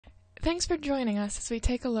Thanks for joining us as we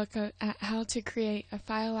take a look at how to create a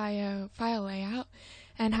FileIO file layout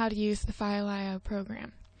and how to use the FileIO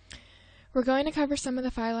program. We're going to cover some of the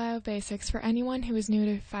FileIO basics for anyone who is new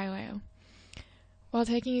to FileIO, while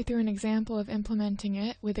taking you through an example of implementing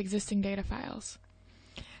it with existing data files.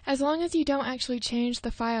 As long as you don't actually change the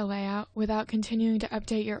file layout without continuing to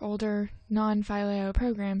update your older non-FileIO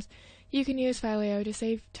programs, you can use FileIO to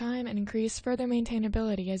save time and increase further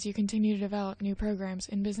maintainability as you continue to develop new programs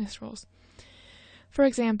in business rules. For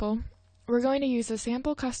example, we're going to use a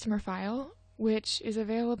sample customer file, which is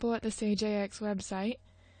available at the SageAX website,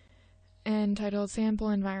 entitled Sample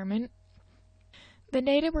Environment. The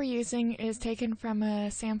data we're using is taken from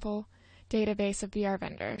a sample database of VR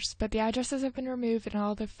vendors, but the addresses have been removed and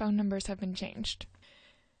all the phone numbers have been changed.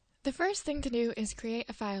 The first thing to do is create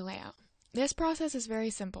a file layout. This process is very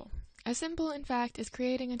simple. As simple, in fact, as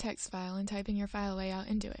creating a text file and typing your file layout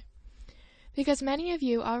into it. Because many of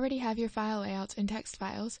you already have your file layouts in text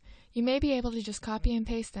files, you may be able to just copy and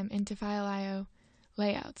paste them into FileIO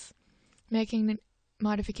layouts, making the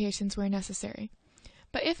modifications where necessary.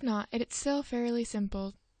 But if not, it's still fairly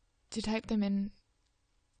simple to type them in.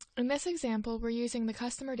 In this example, we're using the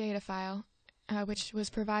customer data file, which was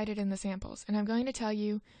provided in the samples, and I'm going to tell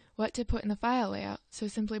you what to put in the file layout, so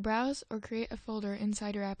simply browse or create a folder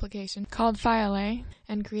inside your application called FileA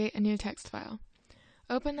and create a new text file.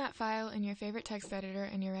 Open that file in your favorite text editor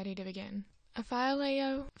and you're ready to begin. A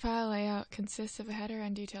FileIO file layout consists of a header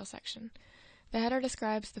and detail section. The header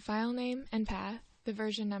describes the file name and path, the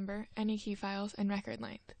version number, any key files, and record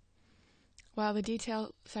length, while the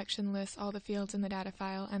detail section lists all the fields in the data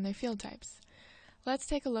file and their field types. Let's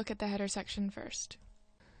take a look at the header section first.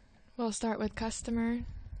 We'll start with customer.dat,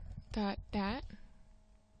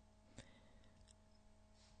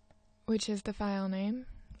 which is the file name,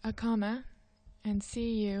 a comma, and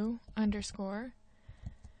cu underscore,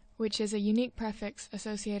 which is a unique prefix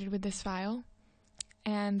associated with this file,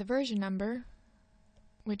 and the version number,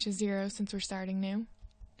 which is 0 since we're starting new.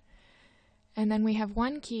 And then we have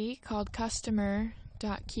one key called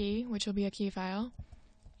customer.key, which will be a key file,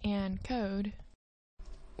 and code,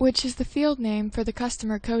 which is the field name for the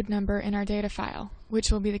customer code number in our data file,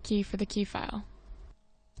 which will be the key for the key file.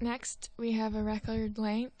 Next, we have a record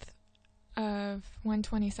length of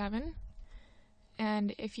 127,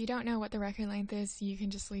 and if you don't know what the record length is, you can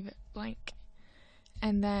just leave it blank.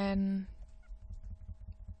 And then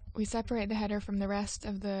we separate the header from the rest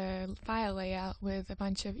of the file layout with a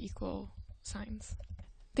bunch of equal signs.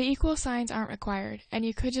 The equal signs aren't required, and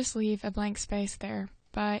you could just leave a blank space there,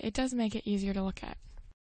 but it does make it easier to look at.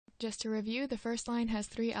 Just to review, the first line has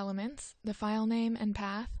 3 elements: the file name and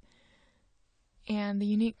path, and the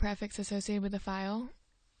unique prefix associated with the file,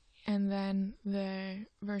 and then the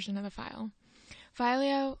version of the file.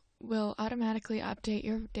 FileIO will automatically update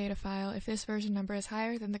your data file if this version number is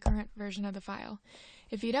higher than the current version of the file.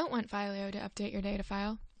 If you don't want FileIO to update your data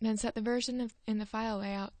file, then set the version in the file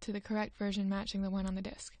layout to the correct version matching the one on the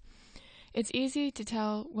disk. It's easy to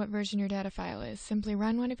tell what version your data file is. Simply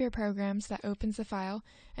run one of your programs that opens the file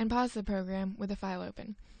and pause the program with the file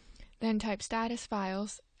open. Then type status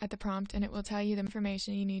files at the prompt and it will tell you the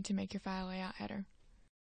information you need to make your file layout header.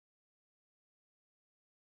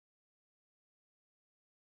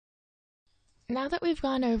 Now that we've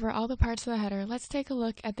gone over all the parts of the header, let's take a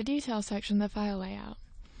look at the detail section of the file layout.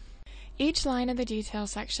 Each line of the detail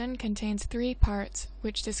section contains 3 parts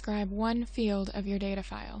which describe one field of your data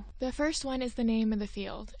file. The first one is the name of the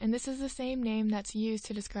field, and this is the same name that's used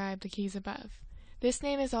to describe the keys above. This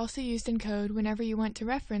name is also used in code whenever you want to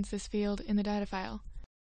reference this field in the data file.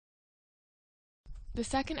 The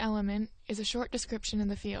second element is a short description of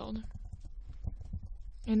the field.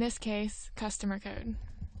 In this case, customer code.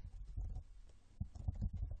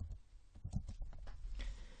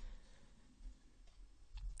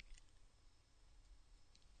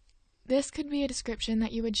 This could be a description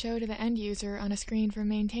that you would show to the end user on a screen for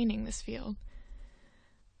maintaining this field.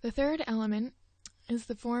 The third element is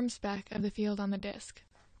the form spec of the field on the disk.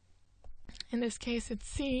 In this case, it's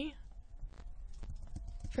C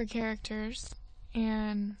for characters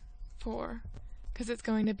and 4, because it's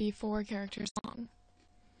going to be 4 characters long.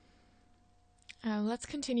 Let's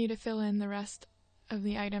continue to fill in the rest of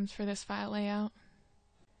the items for this file layout.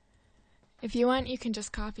 If you want, you can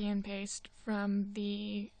just copy and paste from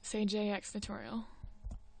the SageAX tutorial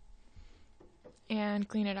and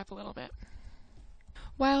clean it up a little bit.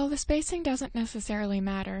 While the spacing doesn't necessarily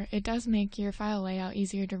matter, it does make your file layout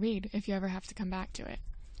easier to read if you ever have to come back to it.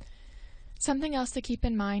 Something else to keep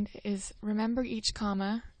in mind is remember each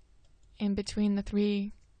comma in between the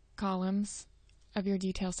 3 columns of your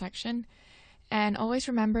detail section, And always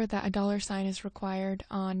remember that a $sign is required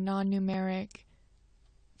on non-numeric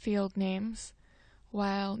field names,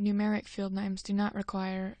 while numeric field names do not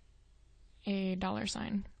require a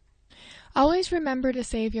 $sign. Always remember to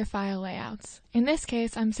save your file layouts. In this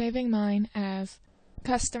case, I'm saving mine as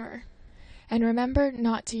customer. And remember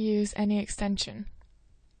not to use any extension,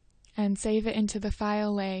 and save it into the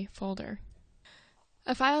file lay folder.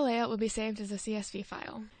 A file layout will be saved as a CSV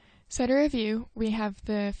file. So to review, we have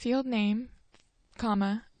the field name,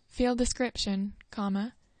 comma, field description,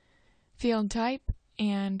 comma, field type,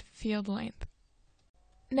 and field length.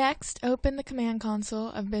 Next, open the command console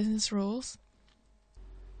of Business Rules.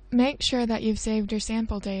 Make sure that you've saved your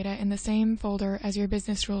sample data in the same folder as your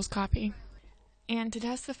Business Rules copy. And to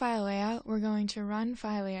test the file layout, we're going to run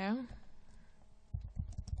FileIO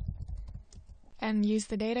and use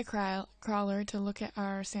the data crawler to look at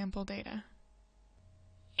our sample data.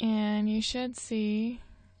 And you should see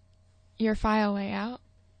your file layout,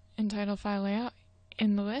 entitled File Layout,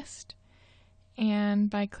 in the list. And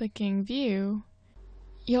by clicking View,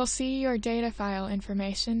 you'll see your data file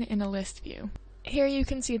information in a list view. Here you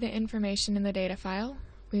can see the information in the data file.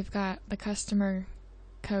 We've got the customer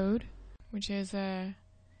code, which is a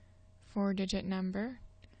 4-digit number,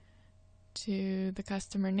 to the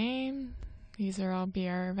customer name. These are all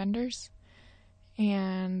BR vendors.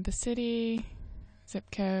 And the city, zip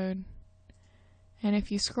code. And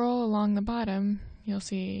if you scroll along the bottom, you'll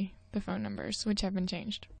see the phone numbers, which have been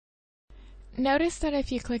changed. Notice that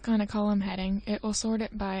if you click on a column heading, it will sort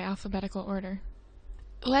it by alphabetical order.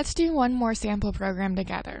 Let's do one more sample program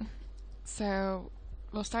together. So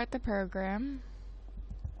we'll start the program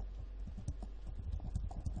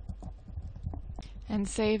and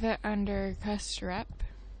save it under custrep.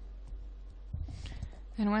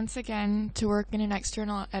 And once again, to work in an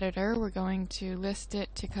external editor, we're going to list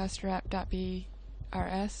it to custrep.brs.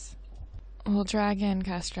 We'll drag in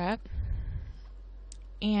custrep.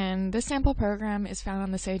 And this sample program is found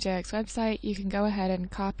on the SageAX website. You can go ahead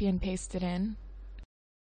and copy and paste it in.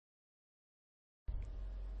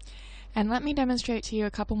 And let me demonstrate to you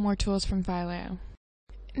a couple more tools from FileIO.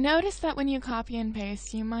 Notice that when you copy and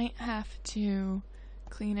paste, you might have to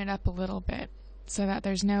clean it up a little bit so that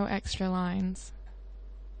there's no extra lines,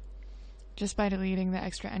 just by deleting the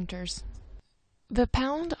extra enters. The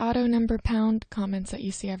pound, auto number, pound comments that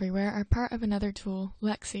you see everywhere are part of another tool,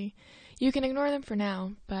 Lexi. You can ignore them for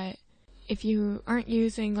now, but if you aren't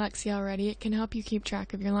using Lexi already, it can help you keep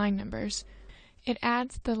track of your line numbers. It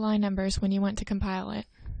adds the line numbers when you want to compile it.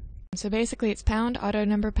 So basically it's pound, auto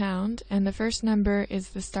number, pound, and the first number is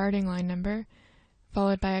the starting line number,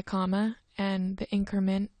 followed by a comma, and the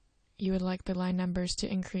increment, you would like the line numbers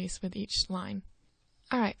to increase with each line.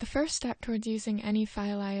 Alright, the first step towards using any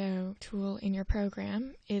FileIO tool in your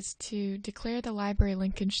program is to declare the library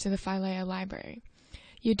linkage to the FileIO library.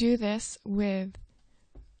 You do this with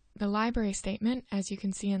the library statement, as you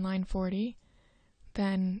can see in line 40,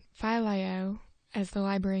 then FileIO as the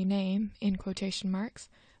library name in quotation marks,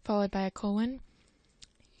 followed by a colon,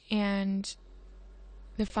 and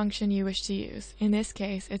the function you wish to use. In this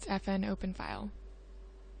case, it's fnopenfile.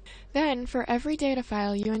 Then, for every data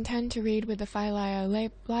file you intend to read with the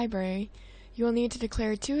FileIO library, you will need to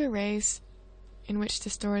declare 2 arrays in which to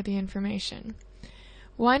store the information.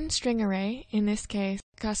 One string array, in this case,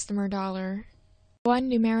 customer $, one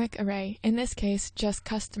numeric array, in this case, just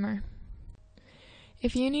customer.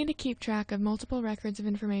 If you need to keep track of multiple records of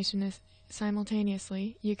information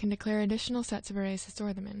simultaneously, you can declare additional sets of arrays to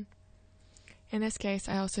store them in. In this case,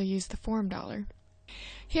 I also use the form $.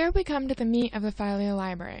 Here we come to the meat of the FileIO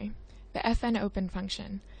library, the fnopen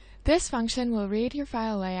function. This function will read your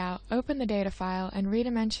file layout, open the data file, and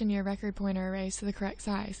redimension your record pointer arrays to the correct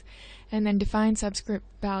size, and then define subscript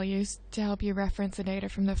values to help you reference the data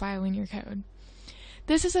from the file in your code.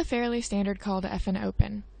 This is a fairly standard call to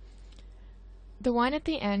fnopen. The one at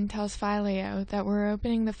the end tells FileIO that we're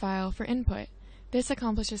opening the file for input. This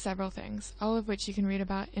accomplishes several things, all of which you can read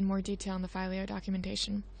about in more detail in the FileIO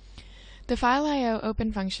documentation. The FileIO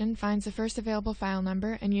open function finds the first available file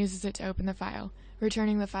number and uses it to open the file,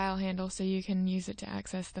 returning the file handle so you can use it to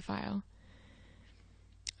access the file.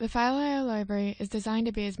 The FileIO library is designed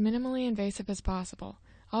to be as minimally invasive as possible.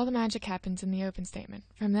 All the magic happens in the open statement.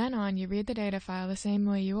 From then on, you read the data file the same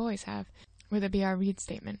way you always have, with a BR read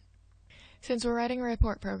statement. Since we're writing a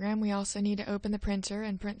report program, we also need to open the printer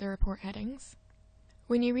and print the report headings.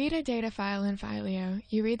 When you read a data file in FileIO,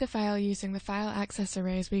 you read the file using the file access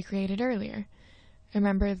arrays we created earlier.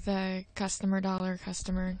 Remember the customer $,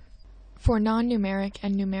 customer, for non-numeric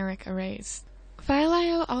and numeric arrays.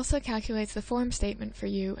 FileIO also calculates the form statement for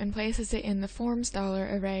you and places it in the forms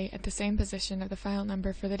 $array at the same position of the file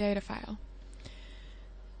number for the data file.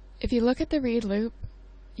 If you look at the read loop,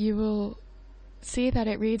 you will see that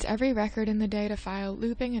it reads every record in the data file,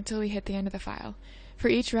 looping until we hit the end of the file. For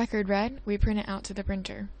each record read, we print it out to the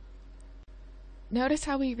printer. Notice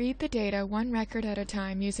how we read the data one record at a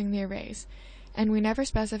time using the arrays, and we never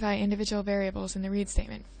specify individual variables in the read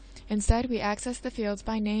statement. Instead, we access the fields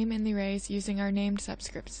by name in the arrays using our named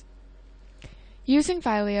subscripts. Using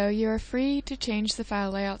FileIO, you are free to change the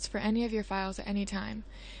file layouts for any of your files at any time.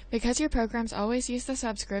 Because your programs always use the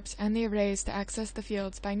subscripts and the arrays to access the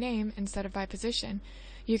fields by name instead of by position,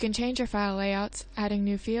 you can change your file layouts, adding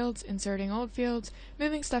new fields, inserting old fields,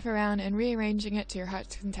 moving stuff around, and rearranging it to your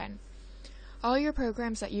heart's content. All your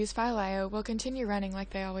programs that use FileIO will continue running like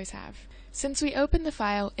they always have. Since we open the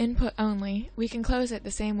file input only, we can close it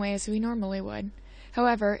the same way as we normally would.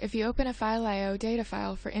 However, if you open a FileIO data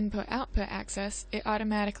file for input-output access, it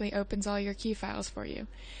automatically opens all your key files for you.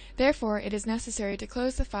 Therefore, it is necessary to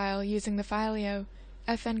close the file using the FileIO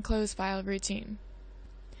fnclosefile routine.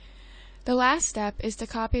 The last step is to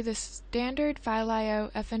copy the standard FileIO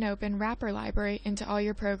fnopen wrapper library into all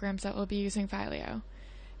your programs that will be using FileIO.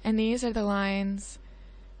 And these are the lines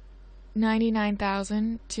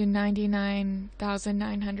 99,000 to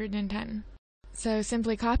 99,910. So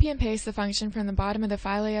simply copy and paste the function from the bottom of the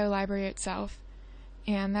FileIO library itself,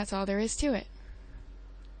 and that's all there is to it.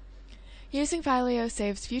 Using FileIO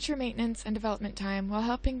saves future maintenance and development time while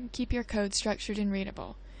helping keep your code structured and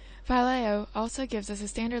readable. FileIO also gives us a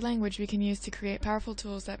standard language we can use to create powerful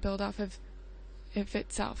tools that build off of it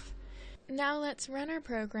itself. Now let's run our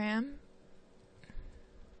program.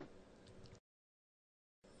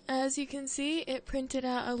 As you can see, it printed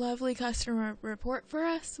out a lovely customer report for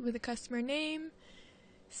us with a customer name,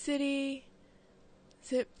 city,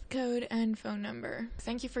 zip code, and phone number.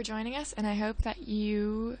 Thank you for joining us, and I hope that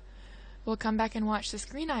you will come back and watch the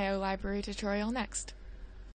ScreenIO library tutorial next.